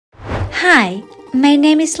Hi, my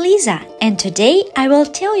name is Lisa, and today I will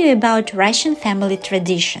tell you about Russian family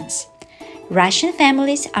traditions. Russian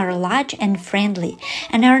families are large and friendly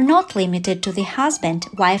and are not limited to the husband,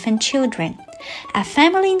 wife, and children. A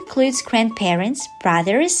family includes grandparents,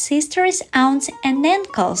 brothers, sisters, aunts, and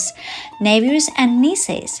uncles, nephews, and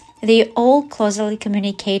nieces. They all closely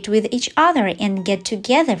communicate with each other and get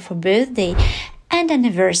together for birthday and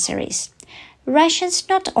anniversaries. Russians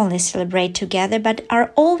not only celebrate together but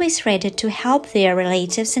are always ready to help their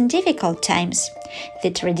relatives in difficult times.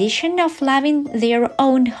 The tradition of loving their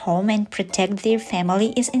own home and protect their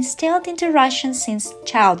family is instilled into Russians since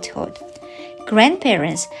childhood.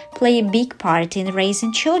 Grandparents play a big part in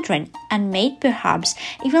raising children and may perhaps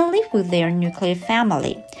even live with their nuclear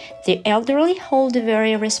family. The elderly hold a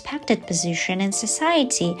very respected position in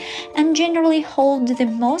society and generally hold the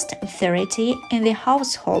most authority in the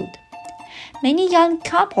household. Many young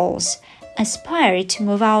couples aspire to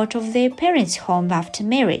move out of their parents' home after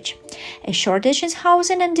marriage. A shortage in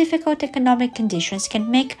housing and difficult economic conditions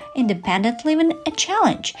can make independent living a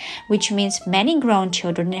challenge, which means many grown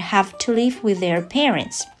children have to live with their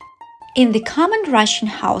parents. In the common Russian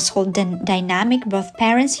household dynamic, both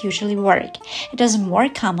parents usually work. It is more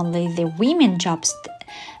commonly the women's jobs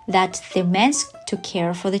that the men to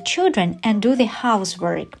care for the children and do the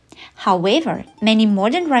housework. However, many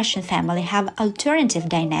modern Russian families have alternative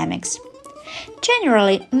dynamics.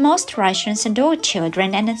 Generally, most Russians adore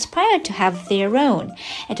children and aspire to have their own.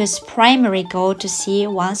 It is primary goal to see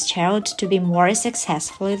one's child to be more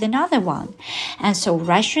successful than another one, and so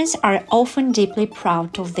Russians are often deeply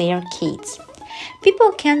proud of their kids.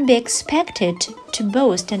 People can be expected to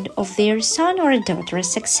boast of their son or daughter's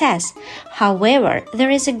success. However, there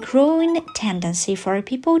is a growing tendency for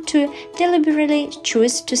people to deliberately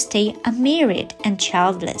choose to stay unmarried and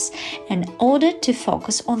childless in order to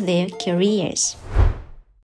focus on their careers.